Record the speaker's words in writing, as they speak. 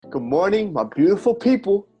Good morning, my beautiful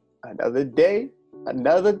people. Another day,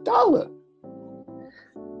 another dollar.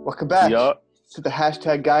 Welcome back to the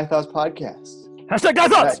hashtag Guy Thoughts podcast. Hashtag Guy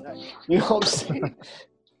Thoughts! You know what I'm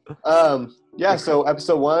saying? So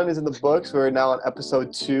episode 1 is in the books. We're now on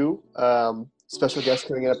episode 2. Special guest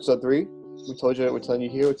coming in episode 3. We told you, we're telling you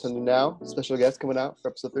here, we're telling you now. Special guest coming out for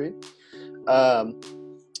episode 3.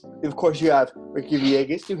 Of course, you have Ricky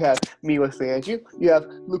Villegas, you have me, Wesley Andrew, you have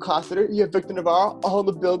Luke Hossiter, you have Victor Navarro, all in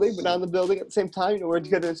the building, but not in the building at the same time. You know, we're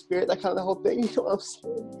together in spirit, that kind of the whole thing. You know what I'm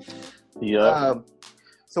saying? Yeah.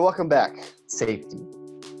 So welcome back. Safety.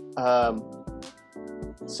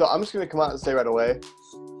 So I'm just going to come out and say right away,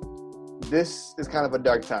 this is kind of a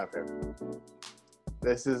dark time for everyone.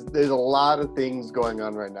 There's a lot of things going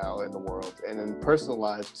on right now in the world and in personal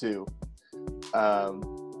lives too,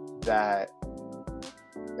 that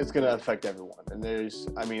it's going to affect everyone. And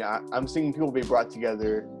I'm seeing people being brought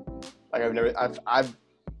together like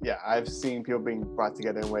I've seen people being brought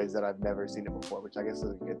together in ways that I've never seen it before, which I guess is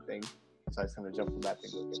a good thing. So I just kind of jumped from that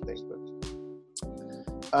thing to a good thing.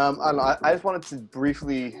 But I don't know. I just wanted to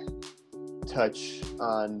briefly touch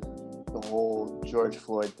on the whole George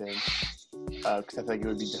Floyd thing, because I think it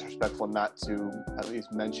would be disrespectful not to at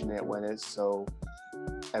least mention it when it's so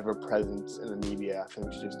ever present in the media. I think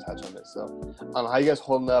we should just touch on it. So I don't know, how you guys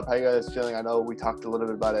holding up? How you guys feeling? I know we talked a little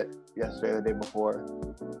bit about it yesterday or the day before.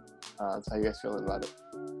 So how you guys feeling about it?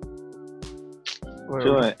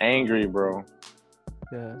 Feeling angry, bro.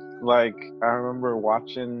 Yeah. Like, I remember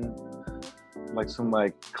watching some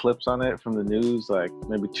clips on it from the news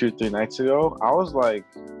maybe 2 or 3 nights ago. I was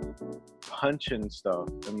punching stuff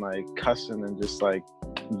and cussing and just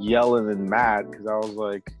yelling and mad because I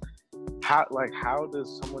was how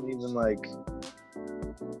does someone even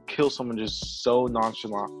kill someone just so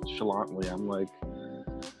nonchalantly? I'm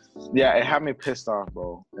yeah, it had me pissed off,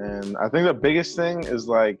 bro. And I think the biggest thing is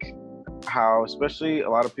how, especially a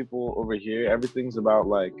lot of people over here, everything's about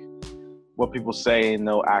what people say and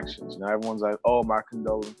no actions. You know, everyone's oh, my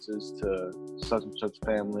condolences to such and such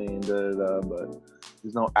family and but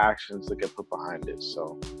there's no actions that get put behind it.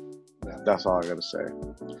 So yeah, that's all I gotta say.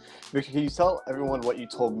 Victor, can you tell everyone what you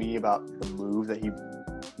told me about the move that he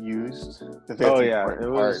used? Oh yeah, it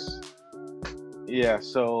was. Yeah,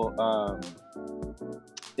 so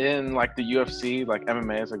in the UFC,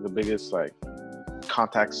 MMA is the biggest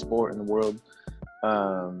contact sport in the world.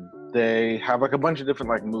 They have a bunch of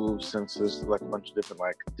different moves, since there's a bunch of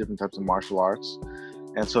different types of martial arts,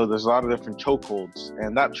 and so there's a lot of different chokeholds.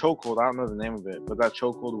 And that chokehold, I don't know the name of it, but that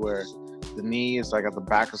chokehold where the knee is at the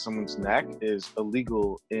back of someone's neck is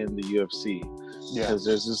illegal in the UFC. Yeah. Because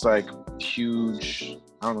there's this huge,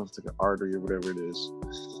 I don't know if it's an artery or whatever it is,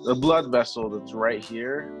 a blood vessel that's right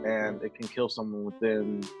here, and it can kill someone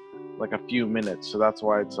within a few minutes. So that's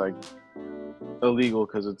why it's illegal,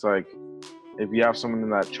 because it's if you have someone in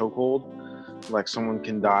that chokehold, someone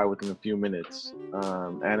can die within a few minutes.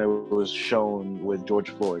 And it was shown with George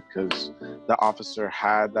Floyd, because the officer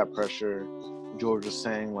had that pressure. George was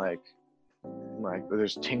saying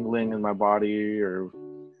there's tingling in my body, or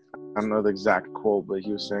I don't know the exact quote, but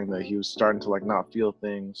he was saying that he was starting to not feel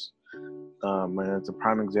things. And it's a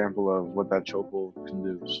prime example of what that chokehold can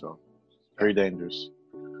do. So very dangerous.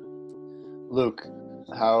 Luke,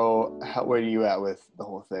 where are you at with the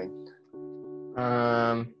whole thing?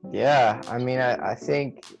 Yeah, I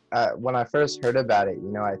think when I first heard about it,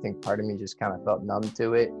 I think part of me just kind of felt numb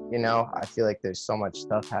to it. I feel like there's so much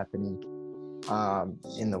stuff happening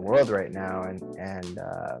in the world right now, and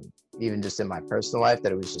even just in my personal life,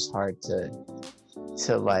 that it was just hard to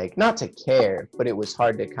not to care, but it was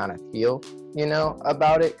hard to kind of feel,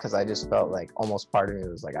 about it, because I just felt almost part of me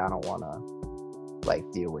was I don't want to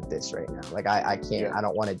deal with this right now. I can't. Yeah. I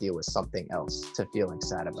don't want to deal with something else to feeling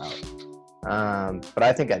sad about. But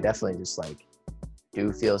I think I definitely just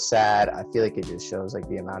do feel sad. I feel like it just shows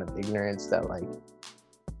the amount of ignorance that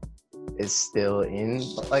is still in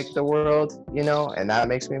the world, and that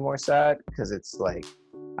makes me more sad, because it's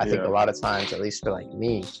I think a lot of times, at least for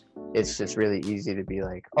me, it's just really easy to be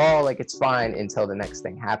oh, it's fine until the next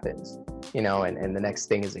thing happens, and the next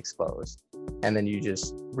thing is exposed. And then you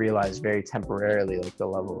just realize very temporarily the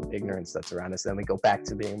level of ignorance that's around us. Then we go back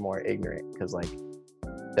to being more ignorant, because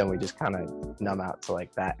then we just kind of numb out to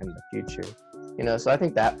that in the future, so I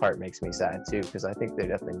think that part makes me sad too, because I think there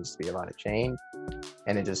definitely needs to be a lot of change.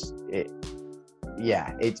 And it's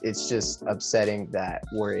just upsetting that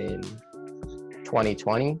we're in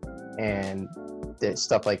 2020 and that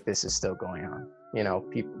stuff like this is still going on.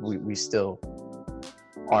 We still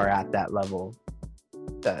are at that level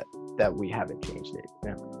that we haven't changed it.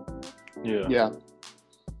 Yeah.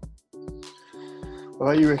 What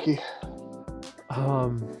about you, Ricky?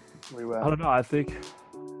 I don't know. I think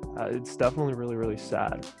it's definitely really, really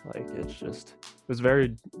sad. Like it was just very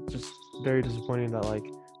disappointing that like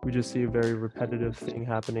we just see a very repetitive thing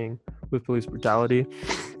happening with police brutality.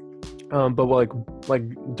 But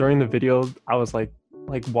like during the video, I was like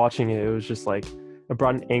watching it. It was just like it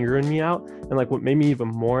brought an anger in me out, and like what made me even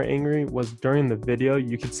more angry was during the video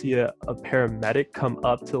you could see a paramedic come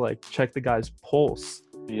up to like check the guy's pulse.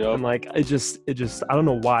 Yep. And like it just I don't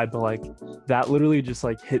know why, but like that literally just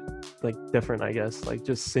like hit like different, I guess. Like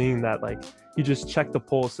just seeing that like he just checked the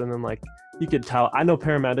pulse, and then like you could tell. I know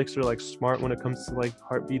paramedics are like smart when it comes to like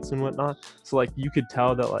heartbeats and whatnot, so like you could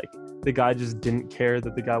tell that like the guy just didn't care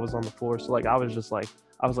that the guy was on the floor. So like I was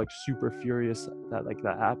super furious that like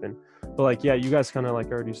that happened. But like yeah, you guys kind of like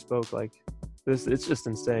already spoke. Like this, it's just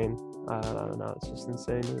insane. I don't know, it's just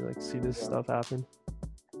insane to like see this stuff happen.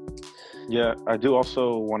 Yeah, I do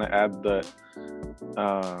also want to add that,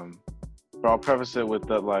 but I'll preface it with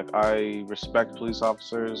that, like, I respect police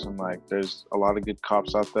officers, and like, there's a lot of good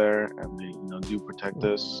cops out there, and they, do protect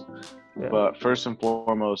us. Yeah. But first and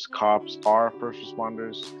foremost, cops are first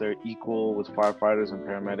responders. They're equal with firefighters and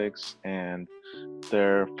paramedics, and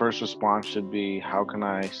their first response should be, how can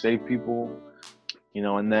I save people?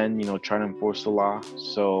 And then, try to enforce the law.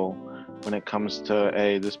 So when it comes to,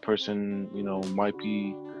 hey, this person, might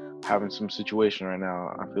be having some situation right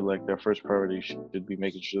now, I feel like their first priority should be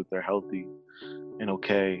making sure that they're healthy and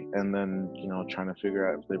okay, and then trying to figure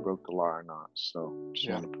out if they broke the law or not. So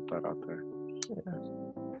just want to put that out there.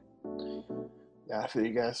 Yeah, I feel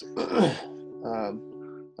you guys. I don't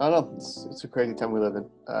know, it's a crazy time we live in,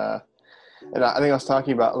 and I think I was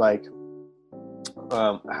talking about like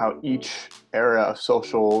how each era of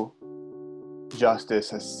social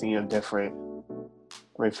justice has seen a different.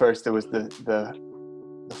 I mean, first there was the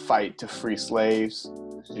fight to free slaves.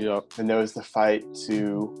 Yep. And there was the fight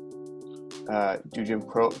to do Jim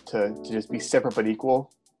Crow, to just be separate but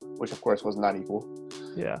equal, which of course was not equal.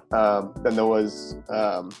 Yeah. Then there was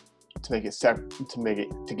to make it separate, to make it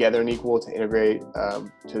together and equal, to integrate,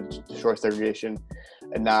 to destroy segregation.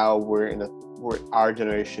 And now we're our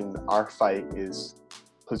generation, our fight is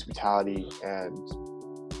police brutality and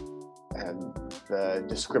the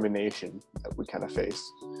discrimination that we kind of face.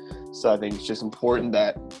 So I think it's just important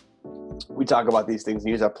that we talk about these things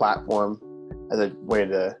and use our platform as a way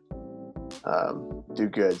to do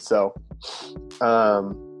good. So,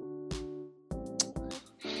 so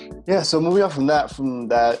moving on from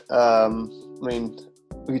that, I mean,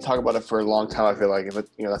 we could talk about it for a long time. I feel like, but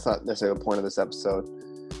that's not necessarily the point of this episode.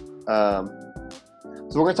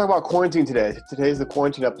 So we're gonna talk about quarantine today. Today's the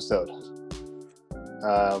quarantine episode.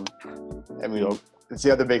 It's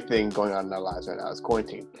the other big thing going on in our lives right now is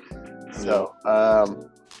quarantine. So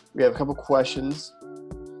we have a couple questions.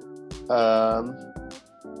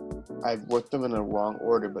 I've worked them in the wrong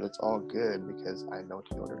order, but it's all good because I know what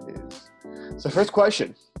the order is. So first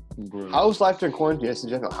question, how's life during quarantine just in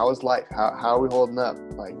general? How is life? How are we holding up?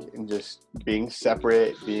 Like, in just being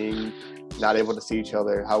separate, being not able to see each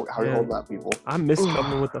other. How are you holding up, people? I miss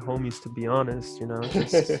coming with the homies, to be honest,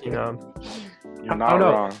 just, You're not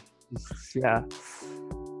wrong. Yeah.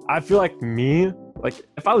 I feel like me, like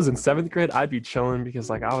if I was in 7th grade, I'd be chilling because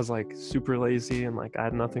like I was like super lazy and like I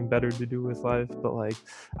had nothing better to do with life. But like,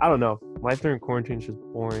 I don't know, life during quarantine is just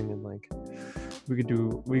boring, and like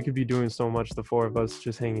we could be doing so much, the four of us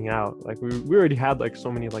just hanging out. Like we already had like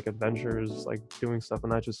so many like adventures, like doing stuff,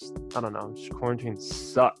 and I don't know, just quarantine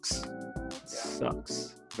sucks.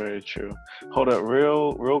 Sucks. Very true. Hold up,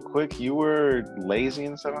 real quick. You were lazy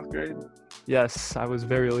in 7th grade? Yes, I was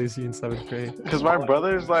very lazy in 7th grade. Because my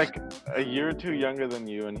brother's like a year or two younger than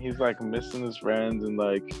you, and he's like missing his friends and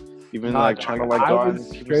like even like trying to like go out and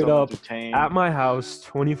keep himself entertained. At my house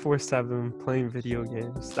 24/7 playing video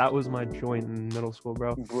games. That was my joint in middle school,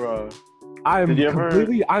 bro.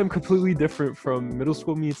 I'm completely different from middle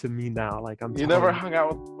school me to me now. Like You never hung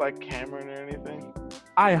out with like Cameron or anything?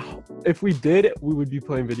 If we did, we would be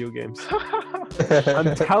playing video games.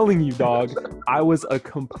 I'm telling you, dog. I was a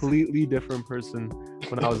completely different person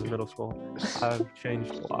when I was in middle school. I've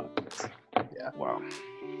changed a lot. Yeah. Wow.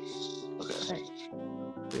 Okay.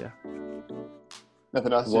 Yeah.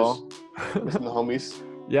 Nothing else. Well, just missing the homies.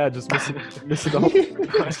 Yeah, just missing the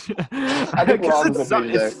homies. I think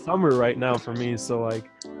it's summer right now for me, so like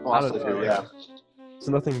I don't know. Yeah. There's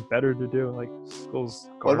nothing better to do. Like school's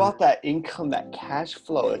garbage. What about that income, that cash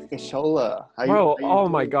flow, like Cashola? Bro, oh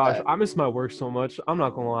my gosh, I miss my work so much. I'm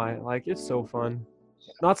not gonna lie, like it's so fun.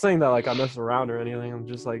 Yeah. Not saying that like I mess around or anything. I'm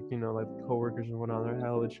just like like coworkers and whatnot. They're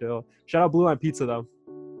hella chill. Shout out Blue Line Pizza though.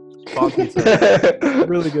 Bomb pizza.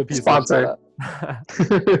 Really good pizza. Sponsor.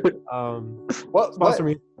 Sponsor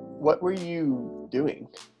me. what were you doing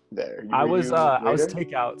there? I Were was you I was waiter?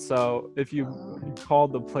 takeout, so if you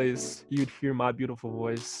called the place, you'd hear my beautiful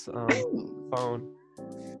voice phone,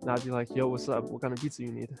 and I'd be like, "Yo, what's up? What kind of pizza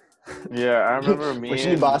you need?" Yeah, I remember me What you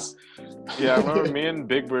need, and boss? yeah, I remember me and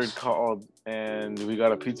Big Bird called and we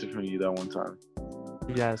got a pizza from you that one time.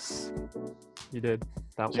 Yes, you did.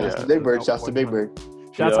 That Shouts Yeah. to Big Bird. that Shouts to one Big time. Bird.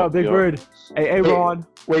 Shouts Yup, out Big yup. Bird. Hey, Wait, Ron.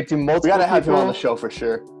 Wait, do multiple We gotta have him people on the show for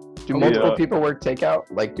sure. do multiple Yeah. people work takeout?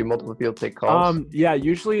 Like, do multiple people take calls? Yeah,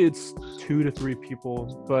 usually it's 2 to 3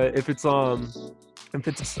 people, but if it's a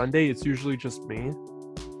Sunday, it's usually just me.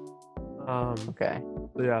 Okay.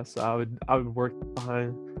 Yeah, so I would work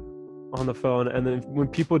behind on the phone, and then when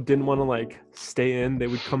people didn't want to like stay in, they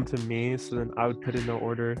would come to me. So then I would put in the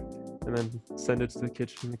order, and then send it to the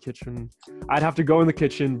kitchen. The kitchen, I'd have to go in the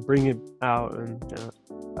kitchen, bring it out, and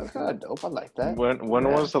That's kind of dope. I like that. When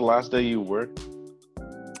Yeah. was the last day you worked?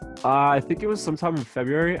 I think it was sometime in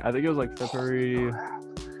February. I think it was like February,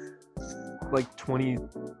 like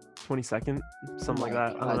 22nd, something like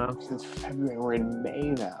that. I don't know. Since February, we're in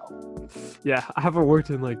May now. Yeah, I haven't worked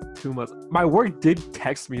in like 2 months. My work did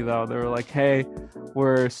text me though. They were like, "Hey,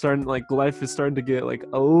 we're starting like life is starting to get like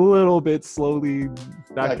a little bit slowly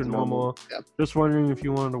back to normal. Yeah. Just wondering if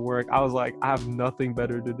you wanted to work." I was like, "I have nothing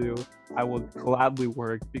better to do. I will gladly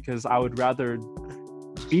work because I would rather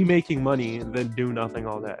be making money than do nothing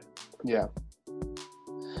all day." Yeah.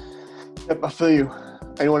 Yep, I feel you.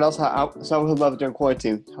 Anyone else? How holding up during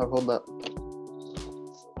quarantine? How holding up?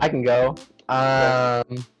 I can go.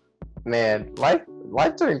 Man, life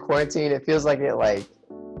during quarantine, it feels like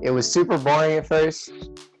it was super boring at first,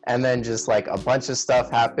 and then just like a bunch of stuff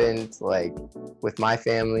happened like with my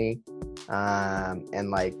family, and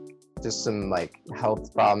like just some like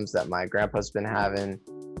health problems that my grandpa's been having,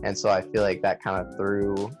 and so I feel like that kind of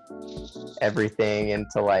threw everything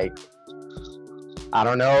into like, I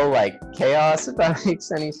don't know, like chaos, if that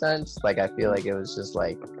makes any sense. Like I feel like it was just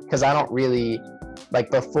like, because I don't really, like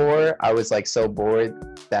before I was like so bored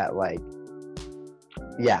that like,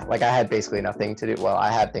 yeah, like I had basically nothing to do. Well,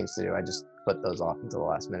 I had things to do, I just put those off until the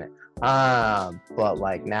last minute. But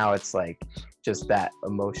like now it's like just that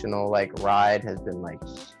emotional like ride has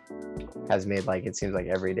made like, it seems like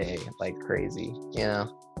every day like crazy, you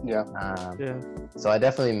know? Yeah. Yeah. So I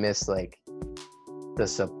definitely miss like the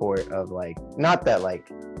support of like, not that like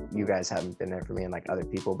you guys haven't been there for me and like other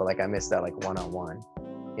people, but like I miss that like one-on-one,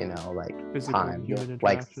 you know, like Physical time, human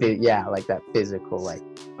like interaction. yeah, like that physical like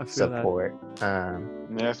I feel that. support. Yeah,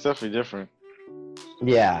 it's definitely different.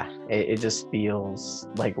 Yeah, it just feels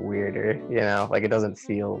like weirder, you know, like it doesn't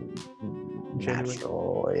feel Genuine.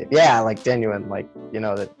 natural. Yeah, like genuine, like, you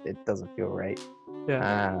know, that it doesn't feel right.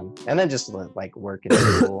 Yeah. And then just like work in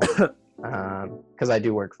school, because I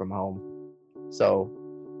do work from home, so,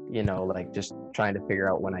 you know, like just trying to figure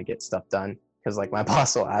out when I get stuff done, because like my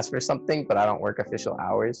boss will ask for something, but I don't work official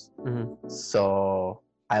hours, so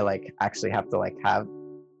I like actually have to like have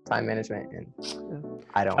time management, and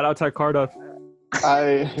I don't. Shout out to Cardo.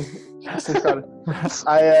 I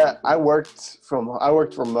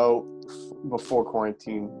worked remote before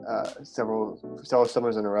quarantine several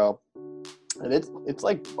summers in a row, and it's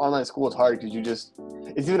like online school is hard because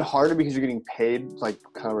it's even harder because you're getting paid like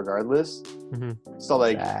kind of regardless. So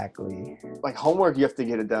like Exactly. like homework, you have to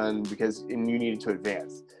get it done and you need it to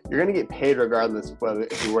advance. You're gonna get paid regardless whether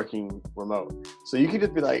if you're working remote. So you could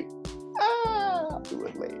just be like, I'll do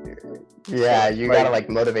it later. Yeah, So, you like, gotta like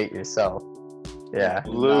motivate yourself. Yeah. it's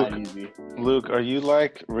Luke. not easy. Luke, are you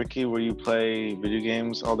like Ricky where you play video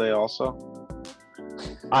games all day also?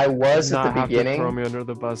 I was Not at the have to throw beginning. me under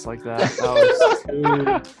the bus like that. That was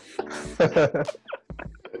too.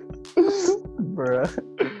 Bruh.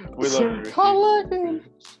 We love you, Ricky. Collecting.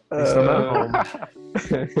 Least I'm at home.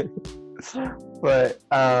 But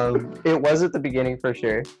it was at the beginning for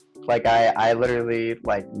sure. Like I literally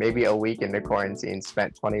like maybe a week into quarantine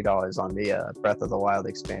spent $20 on the Breath of the Wild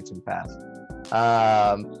expansion pass.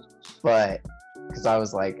 But because I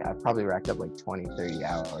was like, I probably racked up like 20-30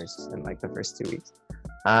 hours in like the first 2 weeks.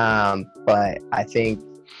 But I think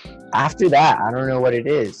after that, I don't know what it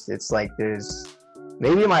is. It's like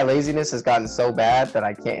maybe my laziness has gotten so bad that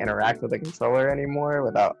I can't interact with the controller anymore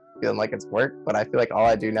without feeling like it's work. But I feel like all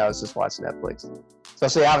I do now is just watch Netflix,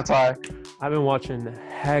 especially Avatar. I've been watching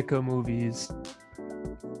hecka movies.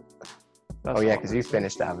 That's Oh yeah, all. because you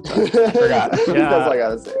finished Avatar. Forgot. That's all I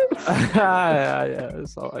gotta say. yeah,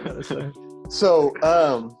 that's all I gotta say. So,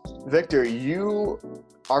 Victor, you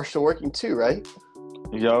are still working too, right?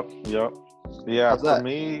 Yup. Yeah, How's for that?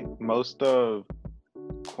 me, most of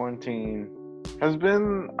quarantine has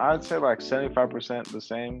been, I'd say like 75% the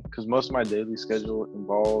same, because most of my daily schedule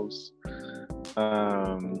involves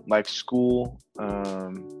like school,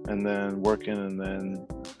 and then working, and then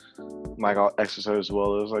like I'll exercise as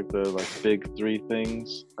well. It was like the big three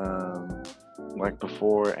things, like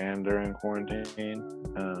before and during quarantine.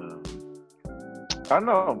 I don't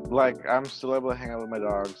know, like I'm still able to hang out with my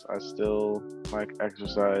dogs. I still like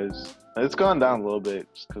exercise. It's gone down a little bit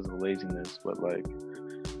just because of laziness, but like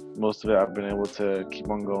most of it I've been able to keep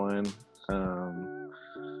on going.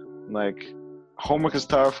 Like homework is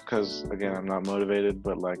tough because again I'm not motivated,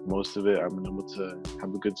 but like most of it I've been able to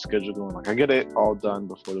have a good schedule going. Like I get it all done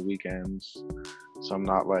before the weekends, so I'm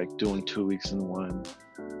not like doing 2 weeks in one.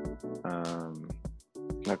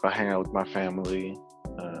 Like I'll hang out with my family.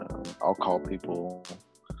 I'll call people.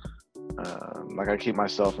 Like I keep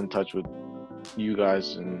myself in touch with you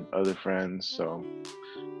guys and other friends. So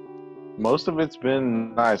most of it's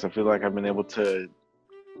been nice. I feel like I've been able to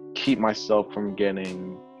keep myself from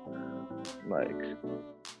getting like,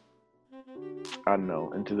 I don't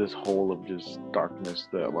know, into this hole of just darkness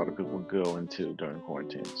that a lot of people go into during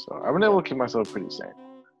quarantine. So I've been able to keep myself pretty sane.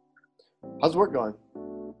 How's work going?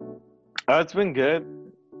 It's been good.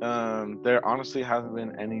 There honestly hasn't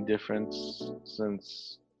been any difference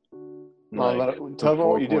since like tell me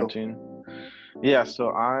what you quarantine. Yeah,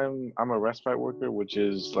 so I'm a respite worker, which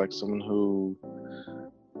is like someone who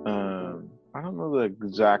I don't know the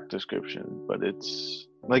exact description, but it's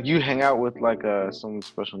like you hang out with like someone with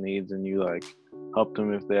special needs and you like help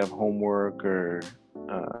them if they have homework or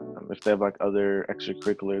if they have like other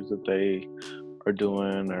extracurriculars that they are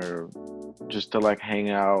doing, or just to like hang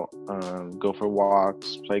out, go for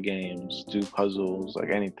walks, play games, do puzzles, like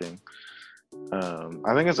anything.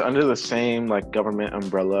 I think it's under the same like government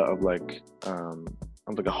umbrella of like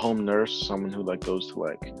I'm like a home nurse, someone who like goes to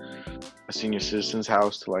like a senior citizen's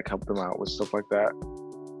house to like help them out with stuff like that.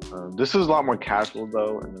 This is a lot more casual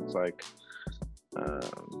though, and it's like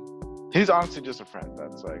he's honestly just a friend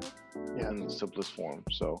that's like in the simplest form.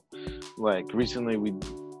 So like recently we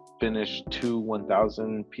finished 2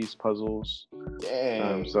 1,000 piece puzzles.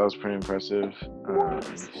 Dang. So that was pretty impressive.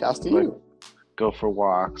 Shouts to like, you. Go for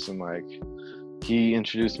walks, and like he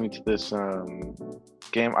introduced me to this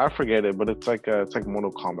game. I forget it, but it's like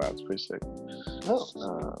Mortal Kombat. It's pretty sick.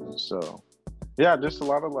 Oh. So yeah, just a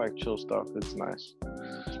lot of like chill stuff. It's nice.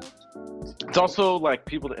 It's also like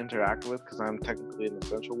people to interact with because I'm technically an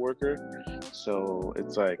essential worker. So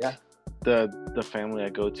it's like the family I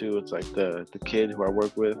go to, it's like the kid who I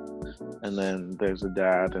work with, and then there's a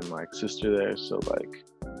dad and like sister there. So like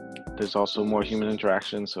there's also more human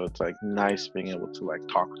interaction. So it's like nice being able to like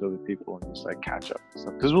talk to other people and just like catch up and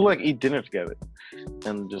stuff. Because we'll like eat dinner together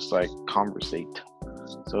and just like conversate.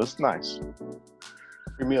 So it's nice.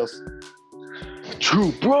 Free meals.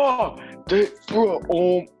 True, bro.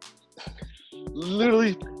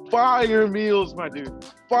 Literally fire meals, my dude.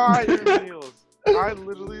 Fire meals. I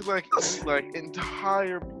literally like eat like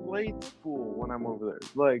entire plates full when I'm over there.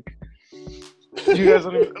 Like, you guys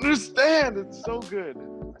don't even understand. It's so good.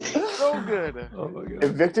 So good. Oh my god.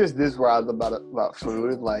 If Victor's this wild about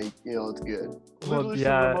food, like, you know, it's good. Literally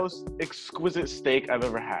some of the most exquisite steak I've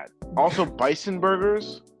ever had. Also, bison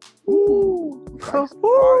burgers. Ooh. Fire.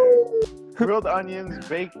 Grilled onions,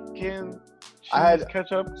 bacon, cheese,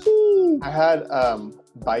 ketchup. I had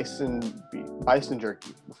bison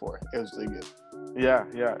jerky before. It was really good. Yeah,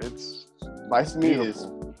 it's bison meat is.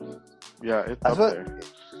 Yeah, it's up there.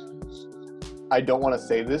 I don't want to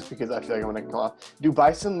say this because I feel like I'm going to come off. Do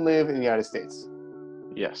bison live in the United States?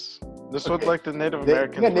 Yes. This was like the Native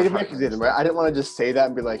Americans. Yeah, Native Americans did, right? I didn't want to just say that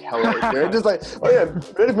and be like, hello. They're just like, oh yeah,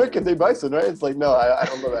 Native Americans ate bison, right? It's like, no, I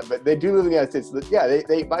don't know that. But they do live in the United States. Yeah, they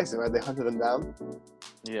ate bison, right? They hunted them down.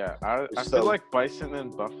 Yeah, I feel like bison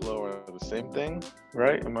and buffalo are the same thing,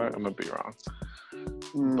 right? I might be wrong.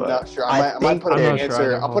 But not sure. I might put an answer.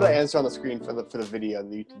 Sure. I'll put an answer on the screen for the video,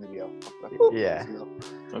 the YouTube video. Yeah.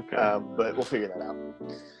 Okay. But we'll figure that out.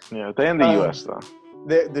 Yeah, they in the U.S. though.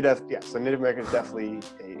 So Native Americans definitely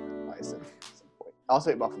ate bison at some point. I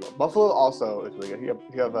also ate buffalo. Buffalo also is really good.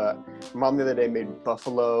 You have mom the other day made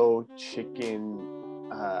buffalo chicken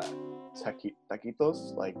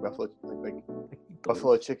taquitos, like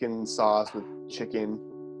buffalo chicken sauce with chicken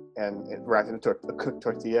and wrapped in a cooked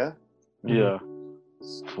tortilla. Yeah.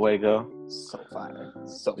 Fuego. So fire.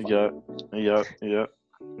 So fire. Yeah.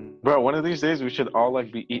 Bro, one of these days we should all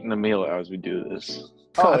like be eating a meal as we do this.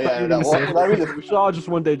 Oh I thought yeah, you were gonna say, we should all just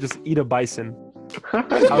one day just eat a bison. I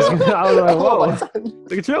was like, whoa,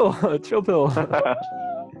 like a chill pill.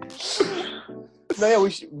 No, yeah,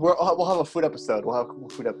 we'll have a food episode. We'll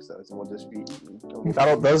have food episodes, and we'll just be eating.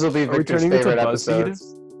 Those will be Are we Victor's turning into favorite BuzzFeed?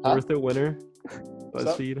 episodes. Worth it winner. What's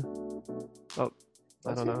up? BuzzFeed. Oh,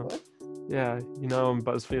 I don't know. What? Yeah, you know, on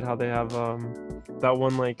BuzzFeed how they have that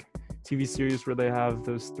one like TV series where they have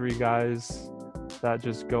those three guys that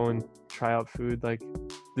just go and try out food, like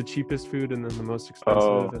the cheapest food and then the most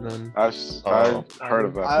expensive, and then I've heard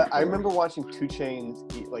of that. I before. remember watching 2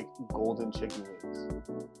 Chainz eat like golden chicken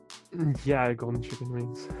wings. yeah, golden chicken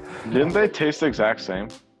wings. Didn't they taste the exact same?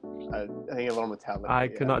 I think a little metallic. I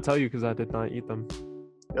could not tell you because I did not eat them.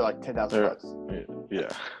 They're like $10,000. Yeah.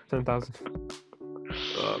 10,000.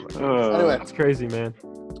 Anyway, That's crazy, man.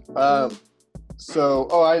 So,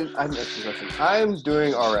 I missed the question. I'm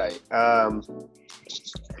doing all right.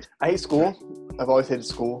 I hate school. I've always hated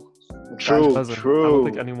school. True. I don't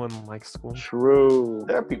think anyone likes school. True.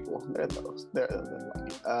 There are people. There are those. There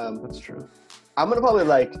like it. That's true. I'm gonna probably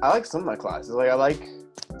I like some of my classes. Like I like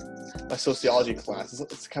my sociology class.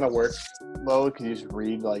 It's kind of work load because you just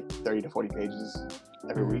read like 30 to 40 pages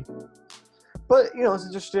every week. But you know, it's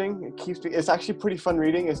interesting. It keeps me. It's actually pretty fun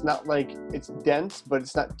reading. It's not like it's dense, but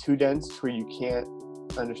it's not too dense where you can't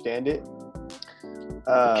understand it.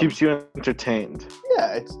 Keeps you entertained.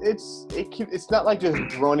 Yeah, it's not like just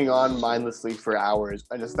droning on mindlessly for hours,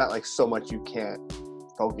 and it's not like so much you can't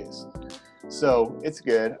focus. So it's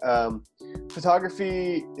good.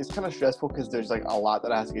 Photography is kind of stressful because there's like a lot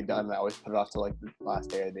that has to get done, and I always put it off to like the last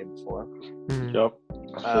day or the day before. Yep.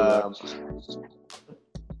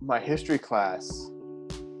 My history class,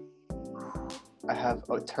 I have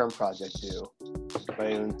a term project due.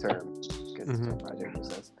 My own term, because it's a term project in a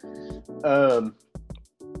sense.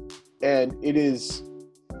 And it is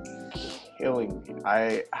killing me.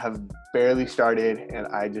 I have barely started, and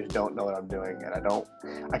I just don't know what I'm doing, and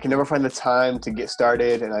I can never find the time to get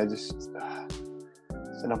started, and I just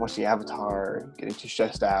end up watching Avatar, getting too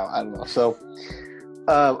stressed out. I don't know. So,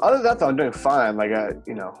 other than that, though, I'm doing fine. Like,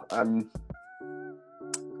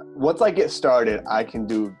 once I get started, I can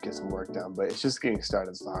get some work done, but it's just getting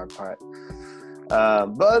started is the hard part.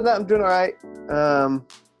 But other than that, I'm doing all right.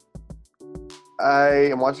 I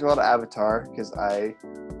am watching a lot of Avatar because I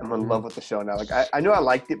am in love with the show now. Like I knew I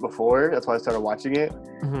liked it before, that's why I started watching it.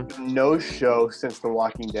 No show since The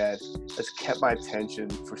Walking Dead has kept my attention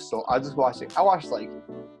for so. I watched like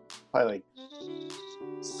probably like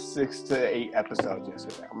 6 to 8 episodes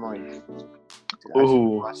yesterday. I'm like, dude,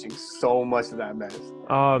 I'm watching so much of that mess.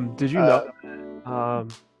 Did you know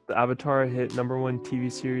the Avatar hit #1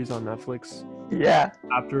 TV series on Netflix? Yeah.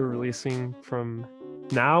 After releasing from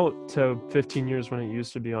now to 15 years when it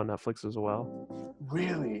used to be on Netflix as well.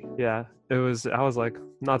 Really? Yeah, it was. I was like,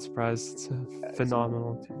 not surprised. It's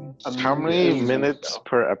phenomenal. How many minutes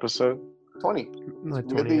per episode? 20. Like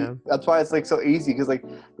 20, really, yeah. That's why it's like so easy because like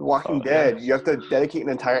The Walking Dead, you have to dedicate an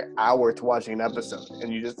entire hour to watching an episode,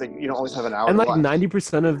 and you just like you don't always have an hour. And to like watch.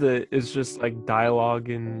 90% of it is just like dialogue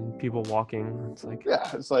and people walking. It's like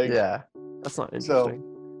it's like that's not interesting.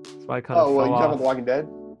 That's why I kind you of fell talking off. about The Walking Dead?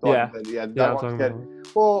 Yeah, The I'm Walking talking Dead. about.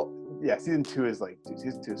 Well, yeah, season 2 is like, dude,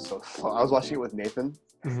 season 2 is so slow. I was watching it with Nathan,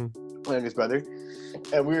 my youngest brother,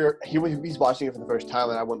 and he's watching it for the first time,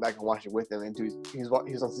 and I went back and watched it with him, and dude, he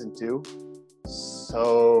was on season 2.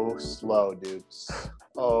 So slow, dude.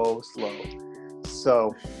 So slow.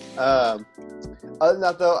 So, other than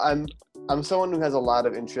that though, I'm someone who has a lot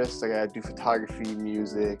of interests. Like I do photography,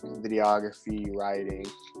 music, videography, writing,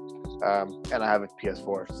 and I have a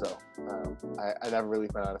PS4, so I never really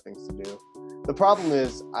run out of things to do. The problem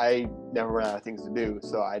is I never run out of things to do,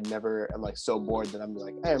 so I never am like so bored that I'm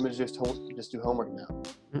like, hey, I'm gonna just do homework now.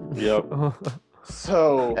 Yep.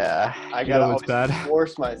 So I gotta always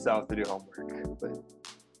force myself to do homework. But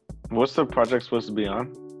what's the project supposed to be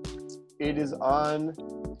on? it is on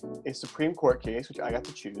a Supreme Court case, which I got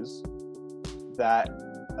to choose, that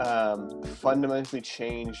fundamentally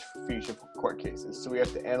changed future court cases. So we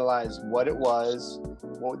have to analyze what it was,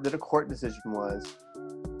 what the court decision was,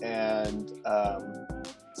 and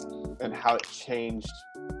how it changed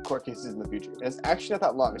court cases in the future. And it's actually not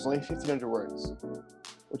that long. It's only 1,500 words,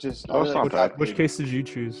 which is Which case did you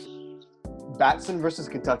choose? Batson versus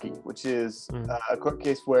Kentucky, which is a court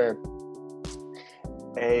case where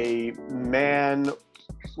a man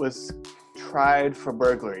was tried for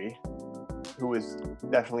burglary who was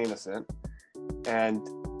definitely innocent, and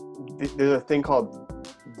there's a thing called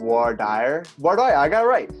voir dire, I got it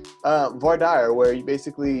right. Voir dire, where you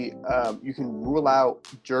basically you can rule out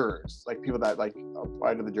jurors, like people that like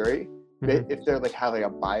apply to the jury, if they're like have like a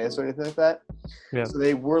bias or anything like that. Yeah. So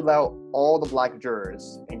they ruled out all the black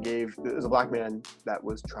jurors and there's a black man that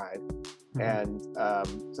was tried, and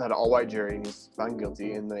so had an all-white jury, and he's found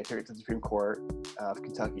guilty, and then they took it to the Supreme Court of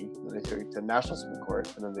Kentucky, and then they took it to the National Supreme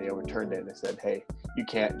Court, and then they overturned it, and they said, hey, you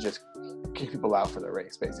can't just kick people out for their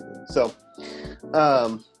race, basically. So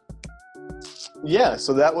Yeah,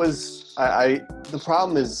 so that was I the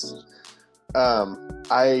problem is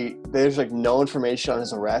there's like no information on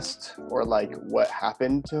his arrest or like what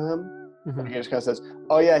happened to him. Mhm. He just kind of says,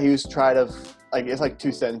 "Oh yeah, he was tried of like it's like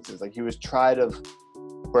two sentences. Like he was tried of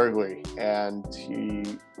burglary, and he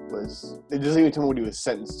was. It doesn't even tell me what he was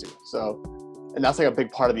sentenced to. So, and that's like a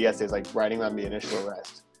big part of the essay is like writing on the initial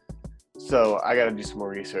arrest. So I got to do some more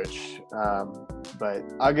research, but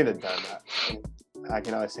I'll get it done. I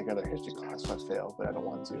can always take another history class if I fail, but I don't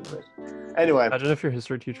want to. But anyway, Imagine if your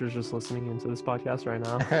history teacher is just listening into this podcast right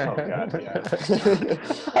now. oh god,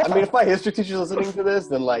 yeah. I mean, if my history teacher's listening to this,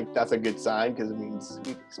 then like that's a good sign because it means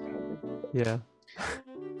we've expanded. Yeah.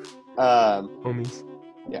 Homies.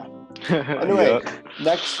 Yeah. Anyway,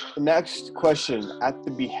 Yeah. next question. At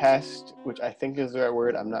the behest, which I think is the right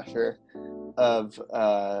word, I'm not sure, of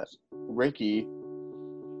Ricky,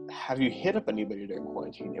 have you hit up anybody during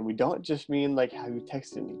quarantine? And we don't just mean like have you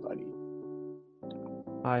texted anybody.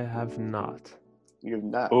 I have not. You have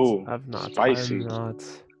not. Oh, I've not. spicy.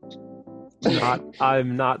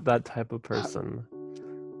 I'm not that type of person.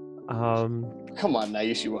 Come on, now,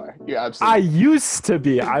 yes you are. You're I absolutely. used to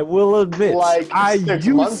be. I will admit. Like I 6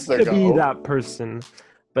 used months to be ago. that person,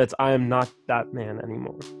 but I am not that man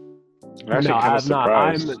anymore. I'm actually No, I kind of have not.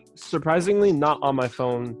 surprised. I'm surprisingly not on my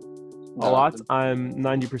phone a No, lot. I'm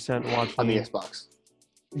 90% watching. on the Xbox.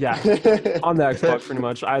 Yeah, on the Xbox pretty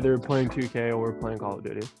much, either playing 2K or playing Call of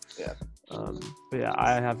Duty. Yeah. But yeah,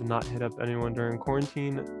 I have not hit up anyone during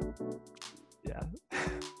quarantine. Yeah.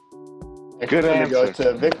 Good answer. Go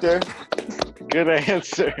to Victor. Good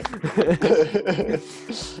answer.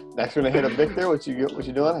 Next, we're gonna hit up Victor. What you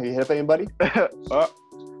doing? Have you hit up anybody?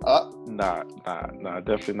 Nah,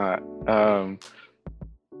 definitely not.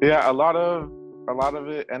 Yeah, a lot of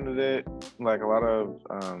it ended it. Like a lot of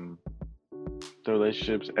the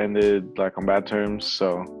relationships ended like on bad terms.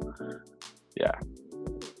 So yeah,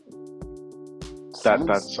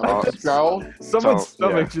 that's all. Girl. Someone's So, yeah.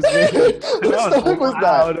 stomach just made it. What stomach was that?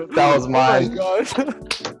 loud. That was mine. Oh my gosh.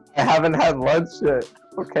 I haven't had lunch yet.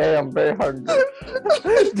 Okay, I'm very hungry.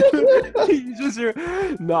 You just hear,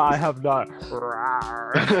 no, I have not.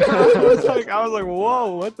 I was like,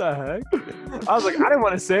 whoa, what the heck? I was like, I didn't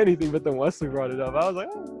want to say anything, but then Wesley brought it up. I was like,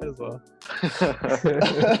 oh, might as well.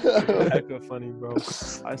 Hecka funny, bro.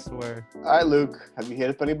 I swear. All right, Luke. Have you hit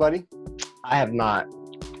up anybody? I have not.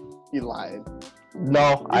 You lying.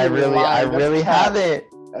 No, I You're really lying. That's cap. haven't.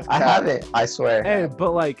 That's I cap. haven't. I swear. Hey,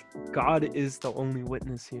 but like, God is the only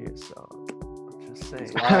witness here, so I'm just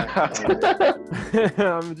saying. Lying.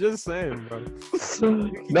 I'm just saying, bro.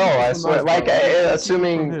 No, I swear. Like,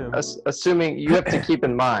 assuming From him. assuming you have to keep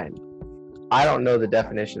in mind, I don't know the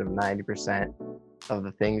definition of 90% of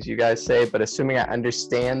the things you guys say, but assuming I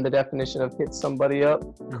understand the definition of hit somebody up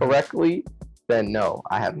correctly, then no,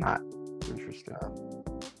 I have not. Interesting.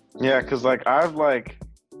 Yeah, because like I've like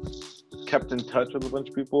kept in touch with a bunch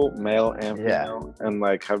of people, male and Yeah. female, and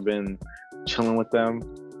like have been chilling with them.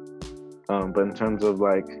 But in terms of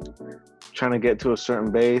like trying to get to a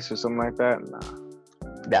certain base or something like that, nah.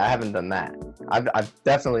 Yeah, I haven't done that. I've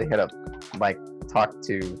definitely hit up, like, talked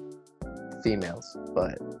to females,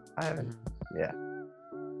 but I haven't. Yeah.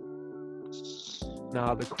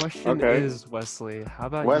 Now the question Okay. is, Wesley, how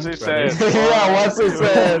about Wesley you, brother? said. Yeah, Wesley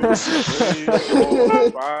said. 3,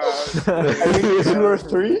 4, 5. Are you 2 or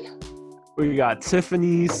 3? We got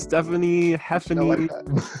Tiffany, Stephanie, No, Heffany.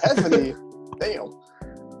 like Stephanie.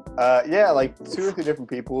 Damn. Yeah, like 2 or 3 different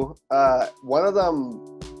people. One of them,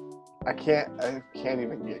 I'm trying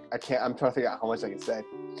to figure out how much I can say.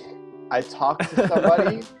 I talked to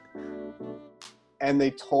somebody, and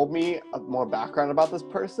they told me more background about this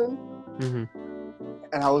person, Mhm.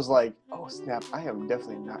 and I was like, "Oh snap! I am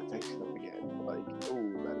definitely not texting them again." Like,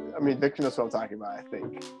 ooh, I mean, Victor knows what I'm talking about. I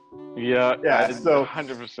think. Yeah, Yeah, I did so-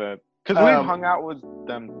 100%. Because we've hung out with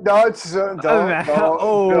them. No, it's don't.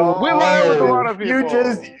 Oh, we hung out with a lot of people. You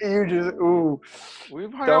just, ooh.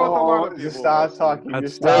 We've hung out with a lot of Don't people. just stop talking. That's-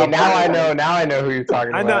 Just stop. Wait, now I know. Now I know who you're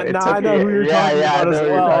talking I about. know- It now took I know me- who you're yeah, talking yeah, about I know as who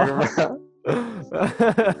well. you're talking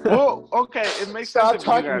about. Well, okay, it makes Stop sense. if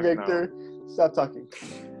you talking, guys Victor. Stop talking.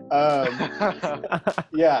 know.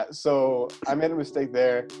 Yeah. So I made a mistake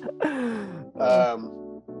there.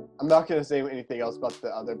 I'm not gonna say anything else about the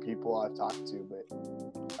other people I've talked to, but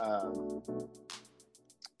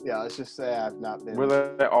yeah, let's just say I've not been.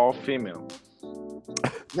 Were they all female?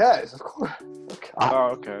 Yes, of course. Okay. Oh,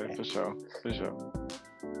 okay, for sure.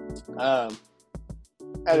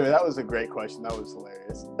 Anyway, that was a great question. That was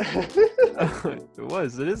hilarious.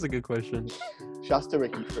 It is a good question. Shouts to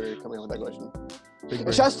Ricky for coming up with that question. Big And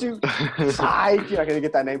brain. shouts to Sai. You're not gonna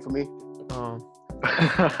get that name from me.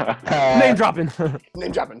 Name dropping.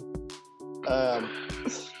 Name dropping.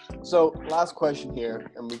 So last question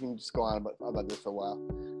here, and we can just go on about this for a while.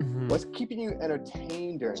 Mhm. What's keeping you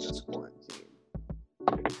entertained during this quarantine?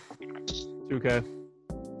 2K.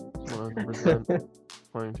 100%.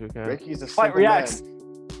 Playing 2K. Ricky's a Flight simple Reacts.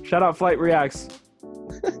 man. Shout out Flight Reacts.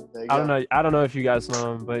 There you I don't go. know. I don't know if you guys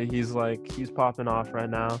know him, but he's popping off right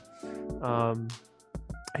now.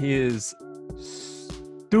 He is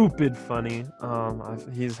stupid funny.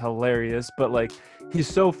 He's hilarious, but like he's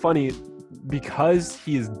so funny because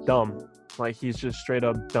he's dumb. Like he's just straight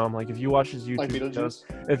up dumb. Like if you watch his Like YouTube Beetlejuice?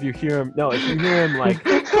 videos, if you hear him like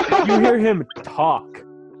if you hear him talk,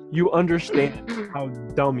 you understand how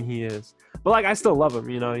dumb he is. But like I still love him,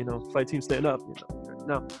 you know, Flight Team stand up,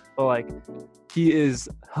 No. But like he is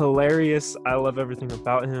hilarious. I love everything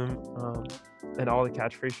about him. And all the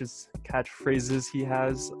catchphrases he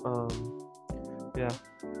has. Yeah.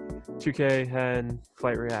 2K and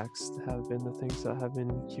Flight Reacts have been the things that have been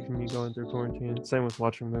keeping me going through quarantine. Same with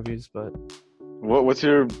watching movies, but What's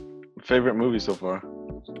your favorite movie so far?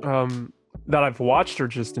 that I've watched or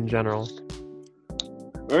just in general.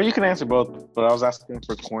 Or you can answer both, but I was asking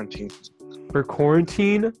for quarantine. For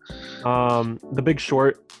quarantine, The Big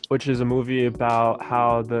Short, which is a movie about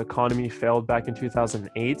how the economy failed back in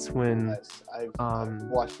 2008 when Nice. I've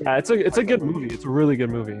watched it. yeah, it's a good movie. It's a really good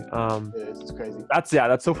movie. It's crazy.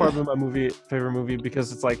 That's so far been my favorite movie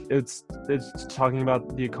because it's like it's talking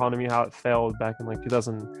about the economy, how it failed back in like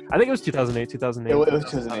 2000. I think it was 2008. It was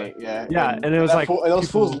 2008, yeah. Yeah, and it was like and those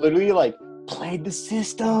people- fools literally like played the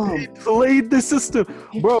system. played the system,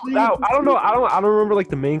 bro. played Now, the I don't know. I don't remember like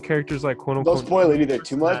the main characters like quote Don't unquote. spoil it either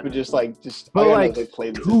too much, but just But all you know like is they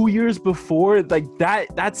played the 2 years before, like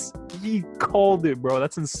that's he called it, bro.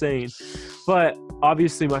 That's insane. But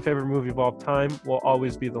obviously, my favorite movie of all time will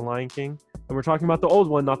always be The Lion King, and we're talking about the old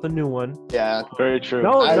one, not the new one. Yeah, Very true.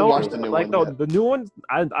 No, I no, watched the new like one, the new one.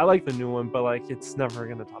 I like the new one, but like it's never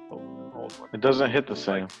gonna top the old one. It doesn't hit the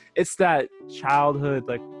same. It's that childhood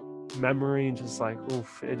like memory, and just like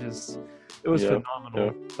oof, it was Yeah,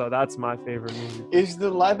 phenomenal. So that's my favorite movie. is the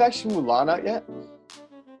live action Mulan out yet?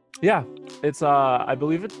 Yeah, it's I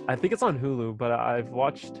think it's on Hulu, but I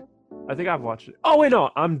think I've watched it. Oh wait,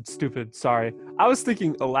 no, I'm stupid. Sorry, I was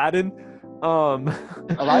thinking Aladdin.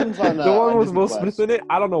 Aladdin's on, the one on with Disney Will Plus. Smith in it.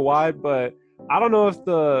 I don't know why, but I don't know if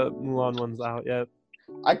the Mulan one's out yet.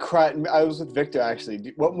 I cried. I was with Victor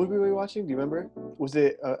actually. What movie were we watching? Do you remember? Was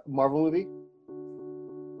it a Marvel movie?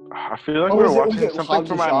 I feel like Oh, we were was it watching something Hobbs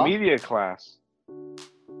for and my Shaw? media class.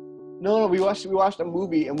 No, we watched a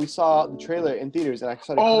movie and we saw the trailer in theaters and I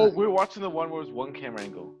started Oh, crying. we were watching the one where it was one camera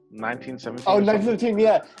angle. 1917. Oh, or something. 1917,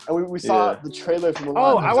 yeah. And we saw Yeah. the trailer for Mulan.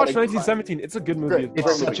 Oh, and I watched started 1917. It's a good movie. Great. It's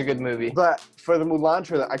Great such a good movie. But for the Mulan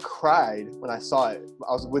trailer, I cried when I saw it.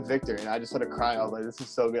 I was with Victor and I just started crying. I was like, this is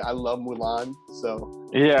so good. I love Mulan. So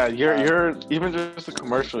Yeah, you're even just the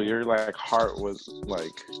commercial. Your like heart was like.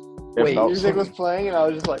 It Wait, felt music was something. playing and I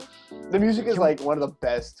was just like, the music is like one of the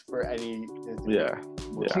best for any Disney Yeah,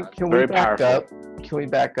 movie. yeah. Can we Very back powerful. up? Can we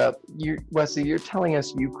back up? Wesley, you're telling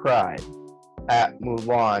us you cried at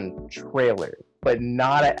Mulan trailer, but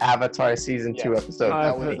not at Avatar season 2 Yes. episode.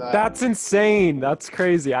 That was, That's insane. That's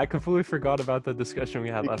crazy. I completely forgot about the discussion we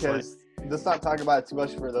had last night. Because let's not talk about it too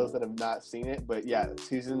much for those that have not seen it. But yeah,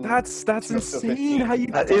 season. That's So insane. 15. How you?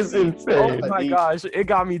 That is Oh insane. my gosh, it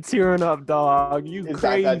got me tearing up, dog. You It's not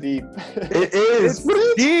crazy. that deep. It is.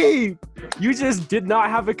 It's deep. You just did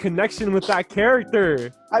not have a connection with that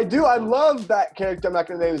character. I do. I love that character. I'm not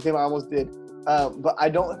gonna name his name. I almost did. But I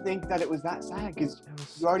don't think that it was that sad because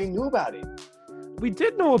you already knew about it. We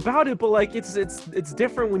did know about it, but like it's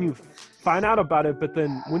different when you find out about it. But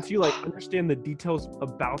then once you like understand the details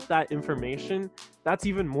about that information, that's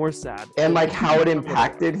even more sad. And like how it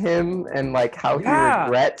impacted him, and like how he Yeah,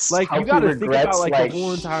 regrets. Like how you got to he think about regrets, like the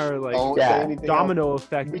whole entire like Don't yeah. say anything domino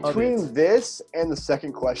effect else. of Between it. this and the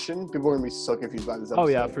second question, people are gonna be so confused by this episode. Oh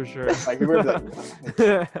yeah, for sure. Like people are gonna be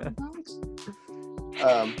like,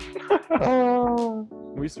 Oh.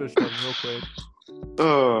 We switched up real quick.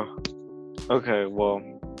 Okay, well,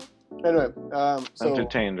 anyway, so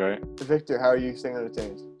entertained, right? Victor, how are you staying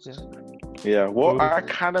entertained? Yeah. Well, Ooh. I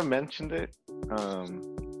kind of mentioned it,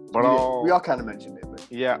 but We all kind of mentioned it, but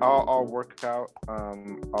yeah, I'll work out.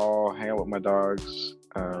 I'll hang out with my dogs.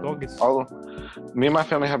 Dog is- Me and my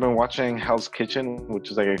family have been watching Hell's Kitchen,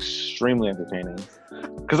 which is like extremely entertaining.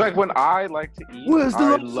 Cause like when I like to eat, Where's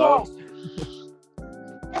the sauce?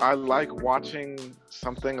 I like watching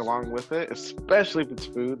something along with it, especially if it's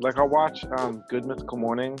food. Like I'll watch Good Mythical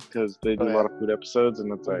Morning because they do Oh, a lot of food episodes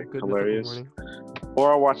and it's like Good hilarious. Mythical Morning.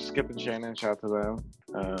 Or I'll watch Skip and Shannon, shout out to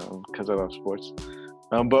them, because I love sports.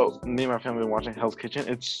 But me and my family have been watching Hell's Kitchen.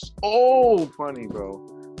 It's so funny,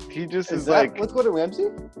 bro. He just Is is that like, what's Gordon Ramsay?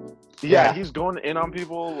 yeah, he's going in on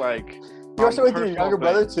people like. You also with your personal younger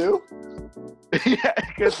brother things. too? Yeah,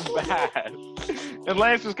 it gets bad. And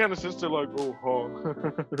Lance just kind of sits there like, oh, huh.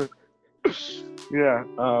 Yeah.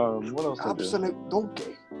 What else I do? Absolute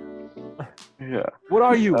donkey. Yeah. What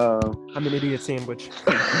are you? Um, I'm an idiot sandwich.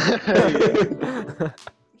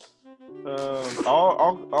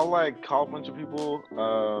 I'll like call a bunch of people,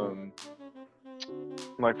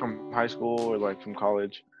 like from high school or like from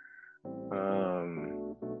college. What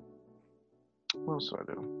else do I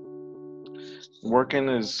do? Working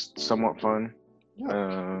is somewhat fun.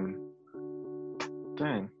 Yeah.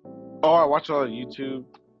 Dang. Oh, I watch a lot of YouTube.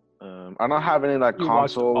 I don't have any like You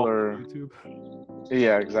watch console all or YouTube.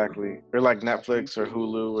 yeah, exactly, or like Netflix or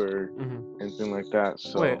Hulu or Mhm. anything like that.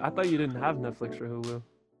 So Wait, I thought you didn't have Netflix or Hulu.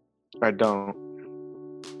 I don't.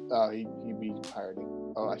 Oh, he'd be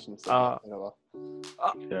pirating. Oh, I shouldn't say Uh, that. LOL.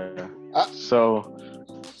 Yeah. So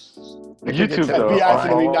YouTube It's though. FBI gonna be I'll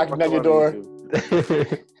knocking watch a on your lot of door.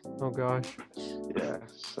 YouTube. Oh gosh. Yeah.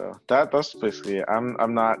 So that's basically it.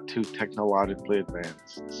 I'm not too technologically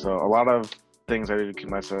advanced. So a lot of things I do to keep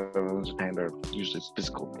myself entertained are usually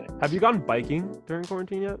physical things. Have you gone biking during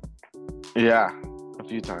quarantine yet? Yeah, a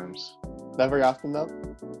few times. Not very often though.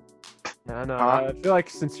 Yeah, I know. Huh? I feel like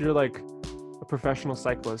since you're like a professional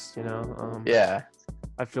cyclist, you know, Yeah.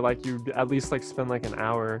 I feel like you at least like spend like an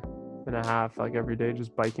hour and a half like every day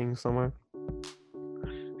just biking somewhere.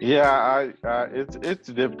 Yeah, it's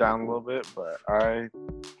dipped down a little bit, but I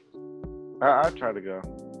try to go.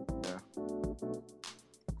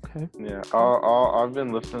 Okay. Yeah, I've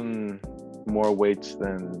been lifting more weights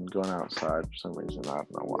than going outside for some reason. I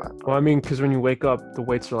don't know why. Well, I mean, because when you wake up, the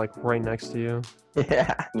weights are like right next to you.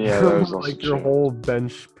 Yeah. Yeah, there's also Like your true. whole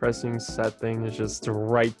bench pressing set thing is just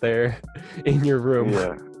right there in your room.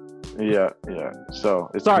 Yeah. So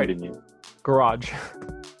it's Sorry. convenient. Garage.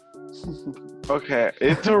 Okay,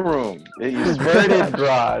 it's a room. It used to be. Converted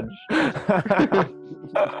garage.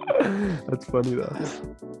 That's funny though.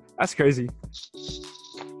 That's crazy.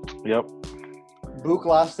 Yep. Book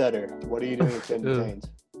Lofstetter, what are you doing to stay entertained?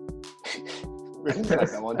 We're gonna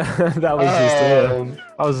like that one. That was just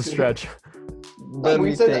that was a stretch. Let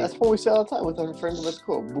me think. That's what we say all the time with our friends at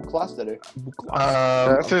school. Book Lofstetter.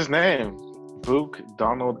 That's his name. Book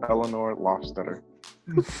Donald Eleanor Lofstetter.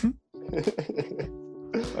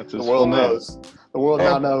 That's The his world full name. knows. The world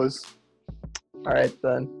now knows. All right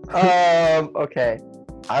then. Okay.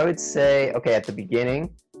 I would say at the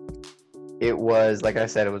beginning, it was like I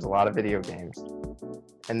said, it was a lot of video games,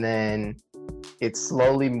 and then it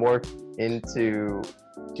slowly morphed into.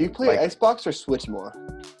 Do you play Xbox or Switch more?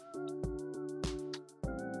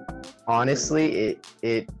 Honestly,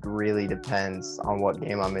 it really depends on what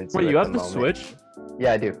game I'm into. Wait, at you have the the moment. Switch?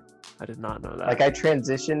 Yeah, I do. I did not know that. Like I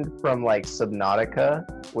transitioned from like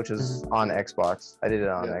Subnautica, which was on Xbox. I did it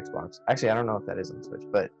on Xbox. Actually, I don't know if that is on Switch,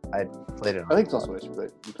 but I played it on I think it's on Xbox. Switch,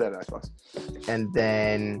 but you play it on Xbox. And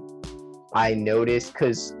then I noticed,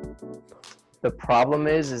 because the problem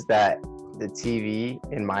is that the TV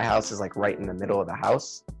in my house is like right in the middle of the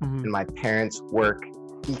house, Mhm. and my parents work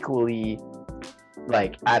equally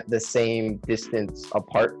like at the same distance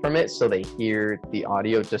apart from it, so they hear the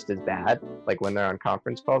audio just as bad, like when they're on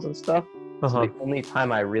conference calls and stuff. So the only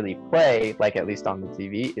time I really play, like at least on the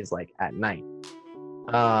TV, is like at night.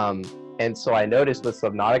 And so I noticed with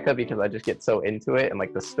Subnautica, because I just get so into it and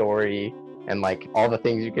like the story and like all the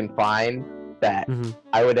things you can find, that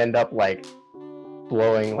I would end up like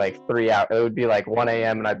blowing like 3 hours. It would be like 1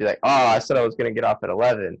 a.m. and I'd be like, oh, I said I was gonna get off at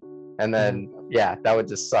 11, and then that would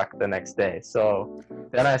just suck the next day. So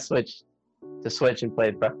then I switched to Switch and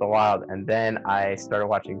played Breath of the Wild, and then I started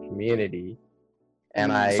watching Community.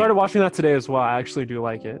 And I started watching that today as well. I actually do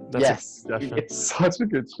like it. That's yes, a suggestion. it's such a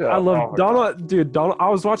good show. I Oh love my Donald, dude. Donald. I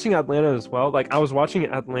was watching Atlanta as well. Like I was watching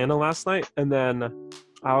Atlanta last night, and then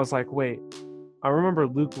I was like, wait. I remember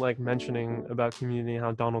Luke like mentioning about Community and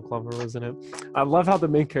how Donald Glover was in it. I love how the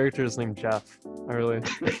main character is named Jeff. I really.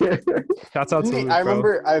 That's out to Luke,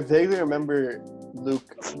 bro. I vaguely remember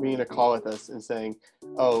Luke being in a call with us and saying,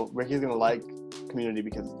 "Oh, Ricky's gonna like Community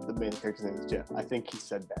because the main character's name is Jeff." I think he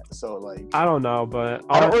said that. So like, I don't know, but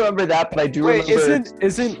I don't remember that, but I do wait, remember.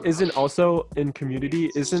 isn't also in Community?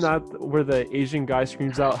 Isn't that where the Asian guy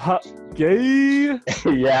screams out "huh, gay"?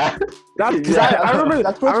 Yeah. That's because Yeah. I remember.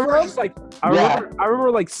 That's I what's remember from? just like I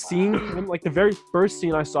remember like seeing him, like the very first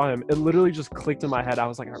scene I saw him. It literally just clicked in my head. I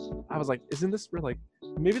was like, isn't this where like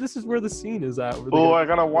maybe this is where the scene is at? Oh, I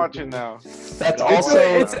gotta watch it now. That's It's also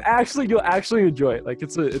it's actually you'll actually enjoy it. Like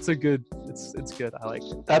it's good. It's good. I like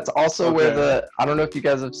it. that's also where I don't know if you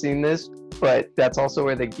guys have seen this, but that's also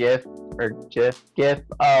where the GIF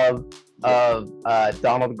of of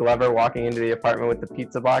Donald Glover walking into the apartment with the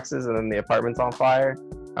pizza boxes, and then the apartment's on fire.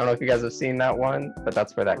 I don't know if you guys have seen that one, but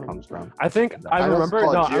that's where that comes from. I think I I know it's remember.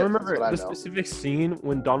 called No, GIF, I remember that's what I the know. specific scene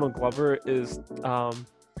when Donald Glover is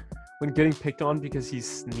when getting picked on because he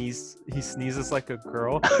sneezes like a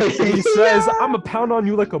girl. And he says, "I'm a pound on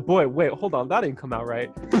you like a boy." Wait, hold on, that didn't come out right.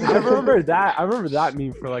 I remember that. I remember that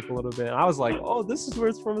meme for like a little bit. And I was like, "Oh, this is where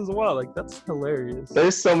it's from as well." Like that's hilarious.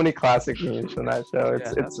 There's so many classic memes from that show.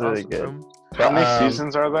 It's Yeah, that's really awesome, good. bro. How many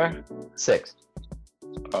seasons are there? 6.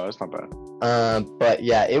 Oh, it's not bad. But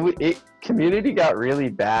yeah, it Community got really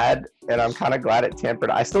bad, and I'm kind of glad it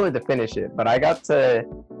tampered. I still need to finish it, but I got to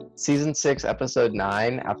season 6, episode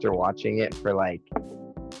 9 after watching it for like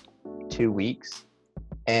 2 weeks,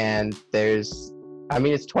 and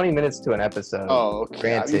it's 20 minutes to an episode. Oh, okay.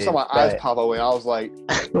 Granted, You saw my eyes but- pop away. I was like,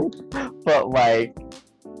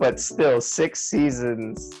 but still 6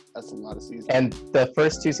 seasons. that's a lot of seasons. And the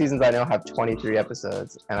first 2 seasons I know have 23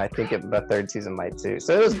 episodes, and I think the third season might too.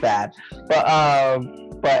 So it was bad.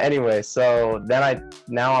 But anyway, so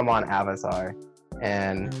now I'm on Avatar,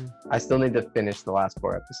 and I still need to finish the last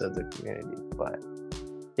 4 episodes of Community. But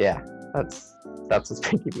yeah, that's what's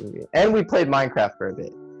been keeping me. And we played Minecraft for a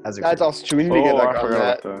bit as a That's group, also true. We need to get I back on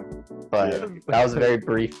forgot that. about that. but Yeah. that was a very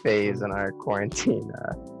brief phase in our quarantine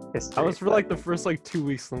history. That was for like the first like 2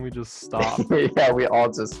 weeks, then we just stopped. Yeah, we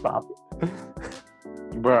all just stopped.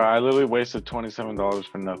 Bro, I literally wasted $27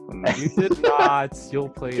 for nothing. You did not. You'll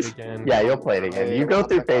play it again. Yeah, you'll play it again. Yeah, You go I'll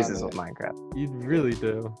through check on phases it. with Minecraft. You really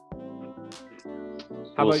do.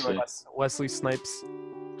 How We'll about you, see. Wesley Snipes?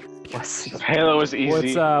 Halo is easy.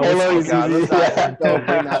 What's Halo what's is God, easy. let's not- Yeah. Don't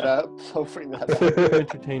bring that up. Don't bring that up. you're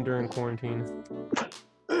entertained during quarantine?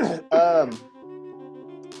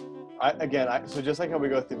 So just like how we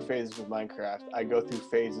go through phases with Minecraft, I go through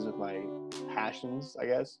phases with my passions, I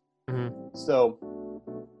guess. Mhm. So,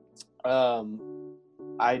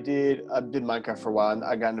 I did Minecraft for a while, and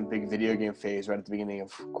I got in a big video game phase right at the beginning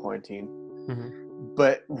of quarantine. Mhm.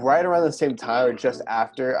 But right around the same time, or just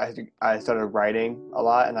after, I started writing a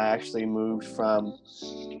lot, and I actually moved from.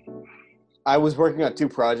 I was working on 2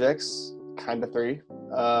 projects, kind of 3.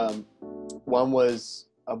 One was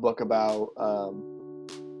a book about.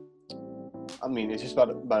 It's just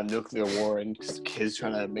about a nuclear war and just kids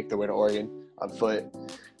trying to make their way to Oregon on foot.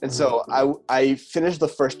 And so I finished the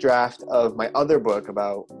first draft of my other book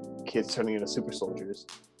about kids turning into super soldiers.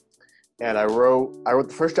 And I wrote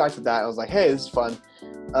the first draft of that. And I was like, hey, this is fun.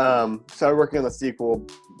 Started working on the sequel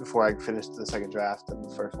before I finished the second draft of the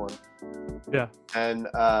first one. Yeah. And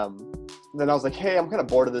then I was like, hey, I'm kind of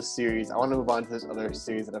bored of this series. I want to move on to this other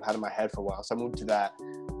series that I've had in my head for a while. So I moved to that.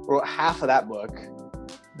 Wrote half of that book.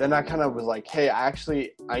 Then I kind of was like, hey,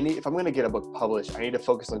 if I'm going to get a book published, I need to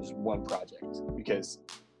focus on just one project because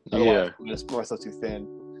otherwise I'm just myself too thin.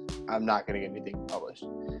 I'm not going to get anything published.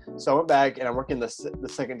 So I went back and I'm working the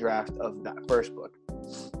second draft of that first book.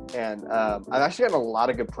 And I've actually gotten a lot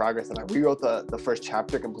of good progress, and I rewrote the first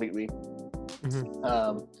chapter completely.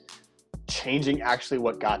 Mhm. Changing actually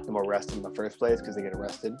what got them arrested in the first place because they get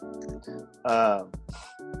arrested.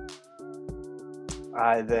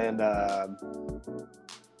 I then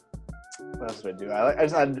what else did I do? I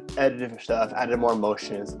just added different stuff, added more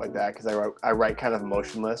emotion and stuff like that because I write kind of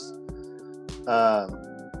emotionless.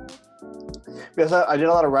 Because I did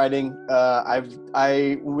a lot of writing.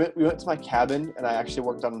 We went to my cabin and I actually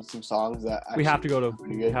worked on some songs that We have to go to.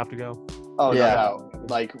 pretty We good. have to go. Oh Yeah. no!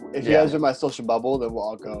 Like if you Yeah. guys are in my social bubble, then we'll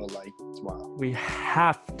all go like tomorrow. We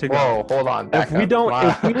have to go. Whoa, hold on. If we don't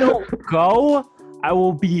go, I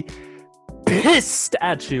will be pissed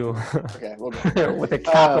at you. Okay, we'll go. with a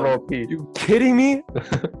capital P. You kidding me?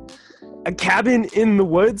 A cabin in the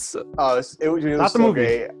woods? Oh, it was Not the so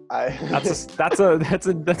movie. great.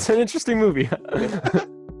 That's an interesting movie.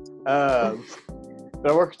 But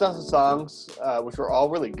I worked on some songs, which were all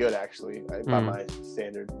really good, actually, by my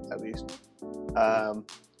standard, at least. And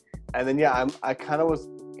then, yeah, I kind of was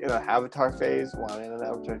in an Avatar phase. Well, I'm in an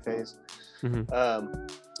Avatar phase.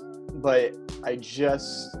 But I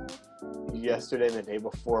just, yesterday and the day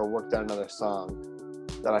before, worked on another song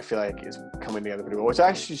that I feel like is coming together pretty well, which I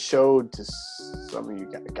actually showed to some of you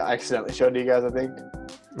guys. I accidentally showed to you guys, I think.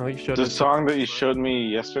 No, you showed The it. song that you showed me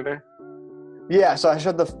yesterday? Yeah, so I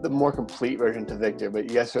showed the more complete version to Victor, but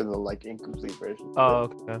you guys showed the like incomplete version. Oh,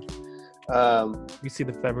 okay. We We see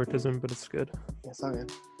the favoritism, but it's good. it's all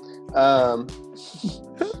good.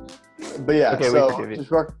 But yeah, Okay, we so forgive you.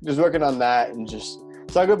 just working on that and just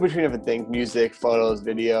so I go between different things: music, photos,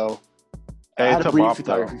 video. I Hey, had it's a a brief bop, though.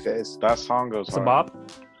 photography phase. That song goes It's a hard.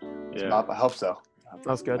 bop. Yeah, I hope so.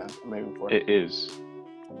 That's good. Yeah, I'm aiming for it. it is.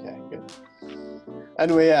 Okay, good.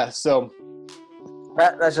 Anyway, yeah, so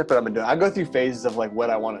That's just what I've been doing. I go through phases of like what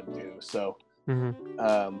I want to do. So,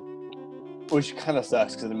 which kind of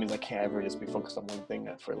sucks because it means I can't ever just be focused on one thing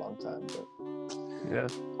for a long time. But Yeah.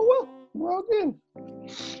 oh well, we're all good.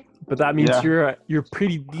 But that means you're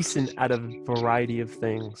pretty decent at a variety of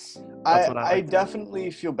things. That's what I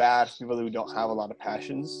definitely feel bad for people who don't have a lot of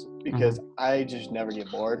passions because Mm-hmm. I just never get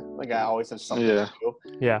bored. Like I always have something to do.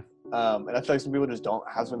 Yeah. And I feel like some people just don't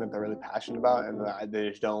have something that they're really passionate about, and they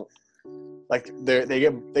just don't. Like they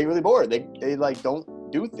get really bored. They like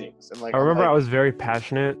don't do things. And like I remember I was very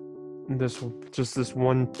passionate. This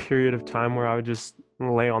one period of time where I would just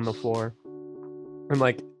lay on the floor, and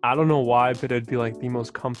like I don't know why, but it'd be like the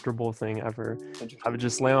most comfortable thing ever. I would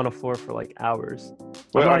just lay on the floor for like hours.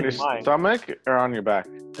 Wait, on your stomach or on your back?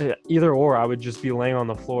 Either or, I would just be laying on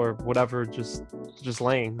the floor, whatever, just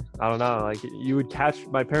laying. I don't know. Like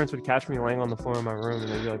my parents would catch me laying on the floor in my room, and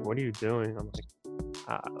they'd be like, "What are you doing?" I'm like,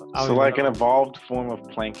 so like an evolved form of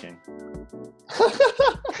planking.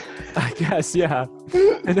 I guess, yeah,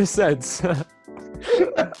 in a sense.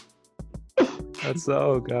 That's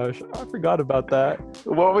oh gosh, I forgot about that.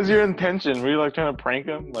 What was your intention? Were you like trying to prank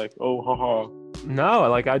him? Like, oh, haha. No,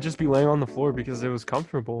 like I'd just be laying on the floor because it was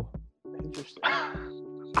comfortable. Interesting.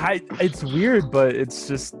 It's weird, but it's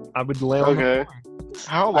just I would lay on the floor.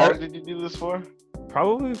 How long did you do this for?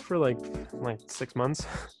 Probably for like 6 months.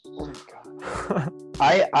 Oh my god.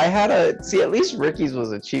 I had at least Ricky's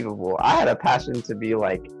was achievable. I had a passion to be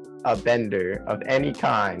like a bender of any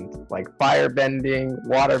kind, like fire bending,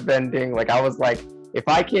 water bending. Like I was like, if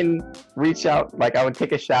I can reach out, like I would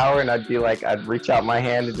take a shower and I'd reach out my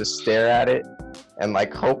hand and just stare at it and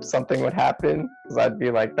like hope something would happen, because I'd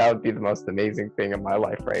be like, that would be the most amazing thing in my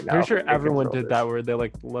life right now. Pretty sure everyone did that, where they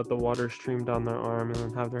like let the water stream down their arm and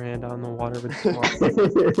then have their hand down in the water.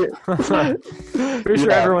 Pretty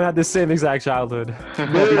sure everyone had the same exact childhood.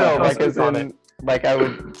 No, like as in, like I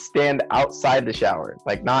would stand outside the shower,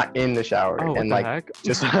 like not in the shower, and like heck?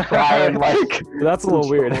 just try and like. That's a little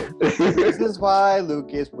weird. This is why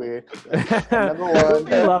Luke is weird. Number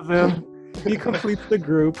one. I love him. He completes the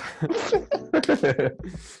group.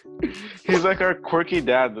 He's like our quirky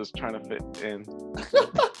dad that's trying to fit in.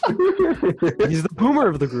 He's the boomer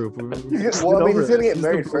of the group. He's gonna get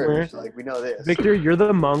married first. Like we know this. Victor, you're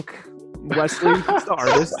the monk. Wesley, he's the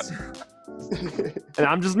artist. And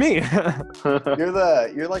I'm just me. You're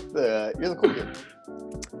the cool kid.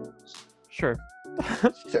 Sure.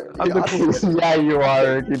 Sure. I'm the cool kid. Yeah, you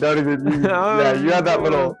are. You don't even. Yeah, you have that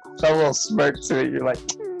little smirk to it. You're like,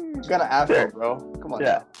 You got an afro, bro. Come on.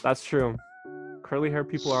 yeah. That's true. Curly hair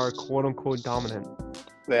people are quote unquote dominant.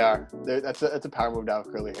 They are. That's a power move to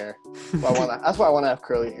have curly hair. That's why I want to have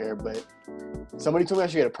curly hair. But somebody told me I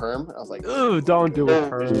should get a perm. I was like, Ooh, don't do a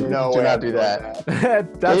perm. No, do not do that.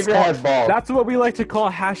 That's what we like to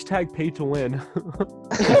call hashtag pay to win.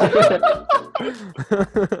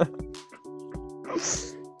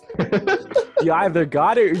 You either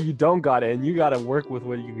got it or you don't got it, and you got to work with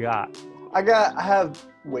what you got. I have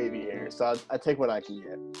wavy hair, so I take what I can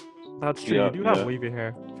get. That's true. Yeah, you do have yeah. wavy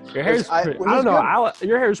hair. Your hair is pretty. Well, I don't know. good.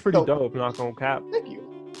 Your hair is pretty So- dope. Not gonna cap. Thank you.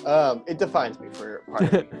 It defines me for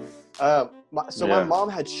part of me. My mom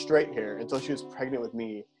had straight hair until she was pregnant with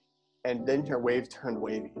me, and then her hair turned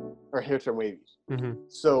wavy. Mm-hmm.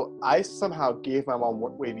 So I somehow gave my mom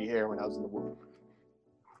wavy hair when I was in the womb.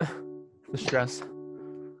 The stress.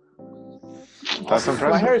 That's My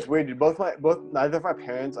impressive. hair is weird, dude. Neither of my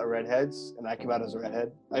parents are redheads, and I came out as a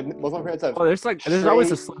redhead. Both my parents have. Oh, there's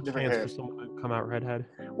always a straight slim different chance hair. for someone to come out redhead.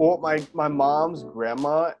 Well, my mom's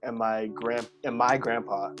grandma and my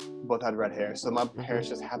grandpa both had red hair, so my parents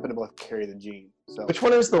just happened to both carry the gene. So Which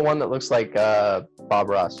one is the one that looks like Bob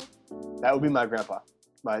Ross? that would be my grandpa,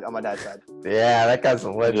 on my dad's side. Yeah, that guy's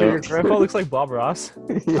a legend. Your grandpa looks like Bob Ross. I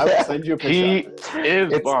will Yeah. send you a picture. He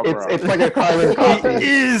of it. is Bob Ross. It's like a carbon copy.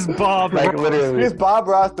 He is Bob Like Ross. literally. Here's Bob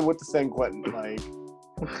Ross with the San Quentin. Like,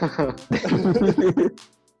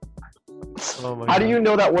 Oh my How do God. you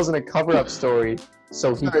know that wasn't a cover-up story?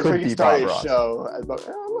 So he so could he be started Bob his Ross. show. I don't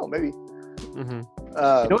know, maybe. Mhm.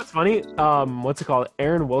 You know what's funny? What's it called?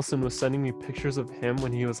 Aaron Wilson was sending me pictures of him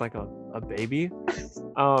when he was like a baby.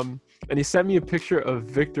 And he sent me a picture of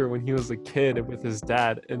Victor when he was a kid with his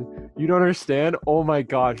dad. And you don't understand? Oh my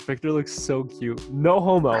gosh, Victor looks so cute. No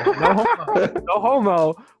homo. No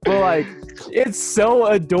homo. But like, it's so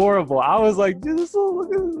adorable. I was like, dude,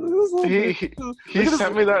 look at this He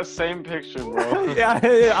sent me that same picture, bro.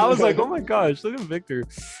 yeah, I was like, oh my gosh, look at Victor.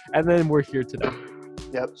 And then we're here today.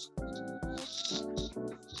 Yep.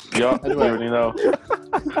 Yup, you already know.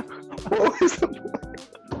 What was the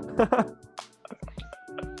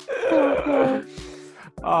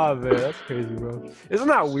Oh man, that's crazy, bro. Isn't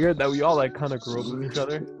that weird that we all like kind of grew up with each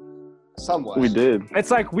other? Somewhat. We did.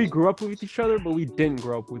 It's like we grew up with each other, but we didn't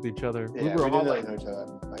grow up with each other. Yeah, we were all didn't like, know each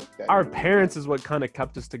other like that. our parents is what kind of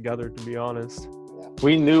kept us together, to be honest.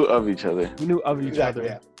 We knew of each other. We knew of each Exactly,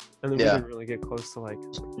 other, yeah. and then Yeah. we didn't really get close to like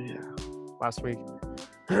Yeah. last week.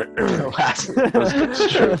 Last-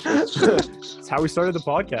 It's true. It's true. That's how we started the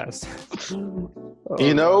podcast.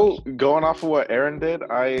 You know, going off of what Aaron did,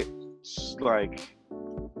 like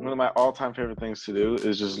one of my all-time favorite things to do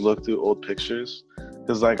is just look through old pictures,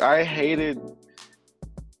 because like I hated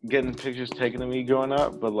getting pictures taken of me growing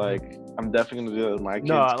up, but like I'm definitely gonna do that with my kids.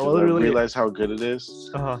 No, 'cause literally- I realize how good it is.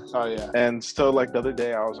 Uh-huh. Oh yeah. And so like the other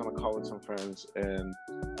day I was on a call with some friends and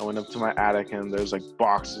I went up to my attic and there's like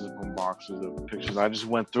boxes upon boxes of pictures. I just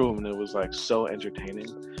went through them and it was like so entertaining.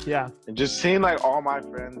 Yeah. And just seeing like all my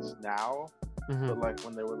friends now, Mhm. but like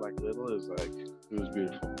when they were like little, it was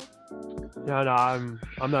beautiful. Yeah, no,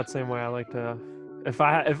 I'm that same way. I like to, if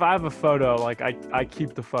I have a photo, like I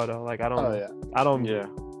keep the photo. Like I don't Oh yeah. I don't Yeah.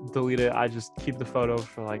 delete it. I just keep the photo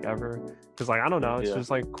for like ever. Cause like I don't know, it's Yeah. just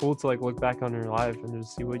like cool to like look back on your life and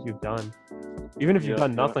just see what you've done. Even if you've Yeah,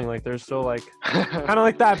 done yeah. nothing, like there's still like kind of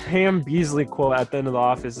like that Pam Beasley quote at the end of The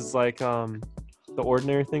Office. It's like the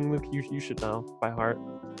ordinary thing, Luke. You should know by heart.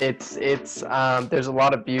 It's there's a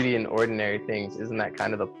lot of beauty in ordinary things. Isn't that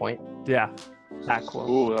kind of the point? Yeah, that quote.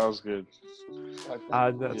 Ooh, that was good. Like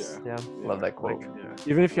that. That's Yeah. yeah. Love that quote. Like, Yeah.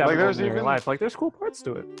 even if you have Like, an there's ordinary even- life, like there's cool parts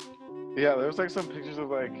to it. Yeah, there was like some pictures of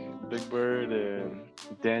like Big Bird and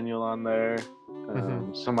Daniel on there.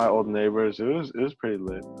 Some of my old neighbors. It was pretty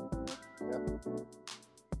lit.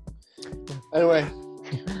 Anyway,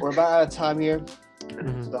 we're about out of time here.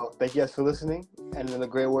 Mhm. So thank you guys for listening. And in the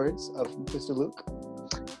great words of Mr. Luke.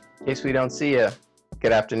 In case we don't see you,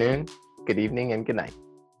 good afternoon, good evening, and good night.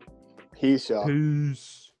 Peace, y'all.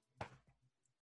 Peace.